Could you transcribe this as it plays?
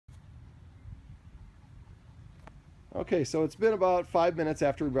Okay, so it's been about 5 minutes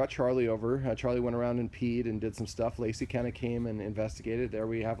after we brought Charlie over. Charlie went around and peed and did some stuff. Lacy kind of came and investigated. There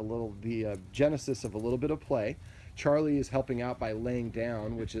we have the genesis of a little bit of play. Charlie is helping out by laying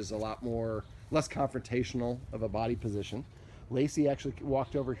down, which is a lot less confrontational of a body position. Lacy actually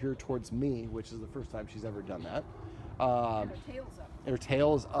walked over here towards me, which is the first time she's ever done that. And her tail's up. Her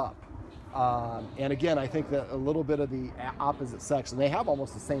tail is up. And again, I think that a little bit of the opposite sex, and they have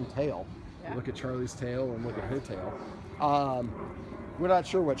almost the same tail. Yeah. Look at Charlie's tail and look at her tail. We're not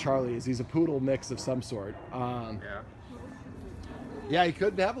sure what Charlie is. He's a poodle mix of some sort. Yeah, he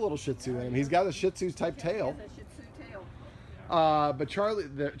could have a little Shih Tzu in him. He's got a Shih Tzu type tail. He has a Shih Tzu tail. But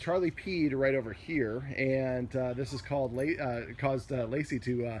Charlie peed right over here, and this has caused Lacy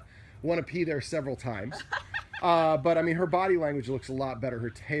to want to pee there several times. But I mean, her body language looks a lot better.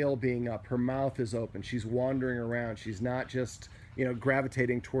 Her tail being up, her mouth is open. She's wandering around. She's not just,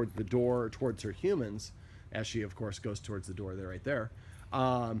 gravitating towards the door or towards her humans, as she of course goes towards the door there, right there.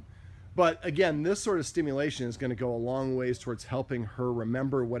 But again, this sort of stimulation is going to go a long ways towards helping her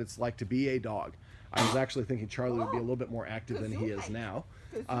remember what it's like to be a dog. I was actually thinking Charlie would be a little bit more active than he is now.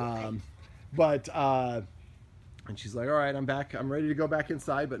 And she's like, all right, I'm back. I'm ready to go back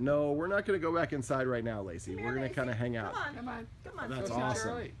inside. But no, we're not going to go back inside right now, Lacy. We're going to kind of hang out. Come on. That's Come on,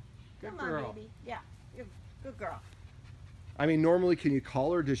 awesome. Come on, baby. Yeah, you're a good girl. I mean, normally, can you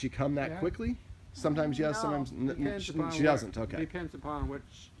call her? Does she come that quickly? Sometimes yes, No. sometimes she doesn't. Okay. Depends upon what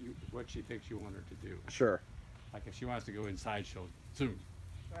she thinks you want her to do. Sure. Like if she wants to go inside, she'll zoom.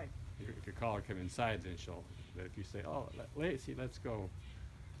 Right. If you call her come inside, then she'll. But if you say, "Oh, Lacy, let's go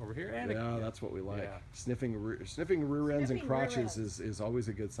over here," and Yeah, that's what we like. Yeah. Sniffing rear ends and Sniffing rear crotches ends. is always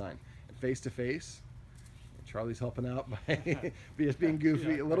a good sign. Face to face, Charlie's helping out by just being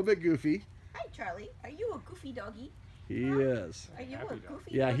goofy, a little bit goofy. Hi, Charlie. Are you a goofy doggy? He is. Are you Happy a dog.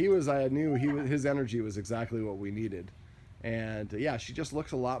 goofy Yeah, doggy? he was. I knew he was. His energy was exactly what we needed, and yeah, she just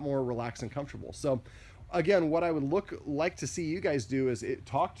looks a lot more relaxed and comfortable. So, again, what I would like to see you guys do is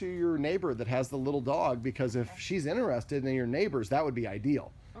talk to your neighbor that has the little dog, because if she's interested in your neighbors, that would be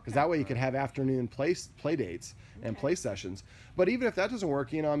ideal. Because that way you could have afternoon play dates and play sessions. But even if that doesn't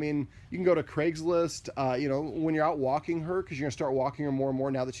work, I mean, you can go to Craigslist, when you're out walking her, because you're going to start walking her more and more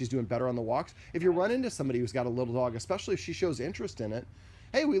now that she's doing better on the walks. If you run into somebody who's got a little dog, especially if she shows interest in it,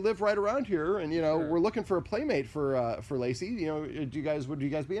 hey, we live right around here, and we're looking for a playmate for Lacy. Would you guys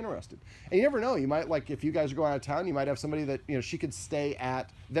be interested? And you never know. You might, like, if you guys are going out of town, you might have somebody that she could stay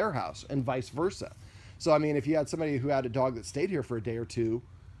at their house, and vice versa. So I mean, if you had somebody who had a dog that stayed here for a day or two,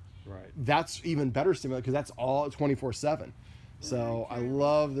 right. that's even better stimulation, because that's all 24/7. So I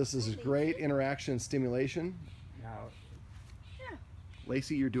love this. Is great interaction stimulation. Now,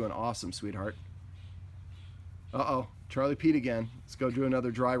 Lacy, you're doing awesome, sweetheart. Uh-oh, Charlie peed again. Let's go do another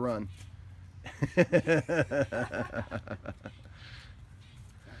dry run. is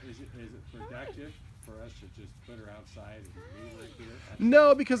it productive for us to just put her outside and leave her here?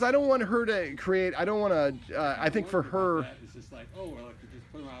 No, because I don't want her to create. I don't want to. I think for her. It's just like, oh well, if you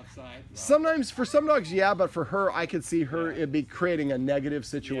just put her outside. Well, Sometimes for some dogs, yeah, but for her, I could see her it be creating a negative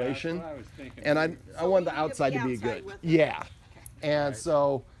situation, yeah, that's what I was thinking. and I want the outside to be good. Yeah, and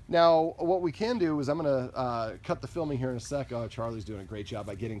so. Now, what we can do is I'm going to cut the filming here in a sec. Oh, Charlie's doing a great job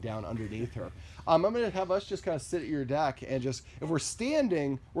by getting down underneath her. I'm going to have us just kind of sit at your deck, and just, if we're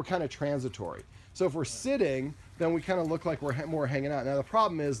standing, we're kind of transitory. So if we're sitting, then we kind of look like we're more hanging out. Now, the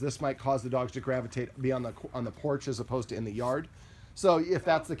problem is this might cause the dogs to gravitate, be on the porch as opposed to in the yard. So if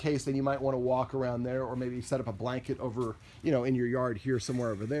that's the case, then you might want to walk around there, or maybe set up a blanket over, in your yard here,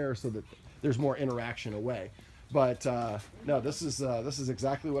 somewhere over there, so that there's more interaction away. But no, this is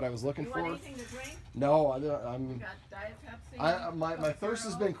exactly what I was looking You for. want anything to drink? No, You got Diet Pepsi? my thirst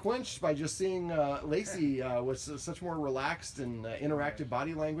has been quenched by just seeing Lacy with such more relaxed and interactive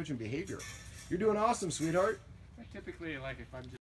body language and behavior. You're doing awesome, sweetheart. Typically, like if I'm just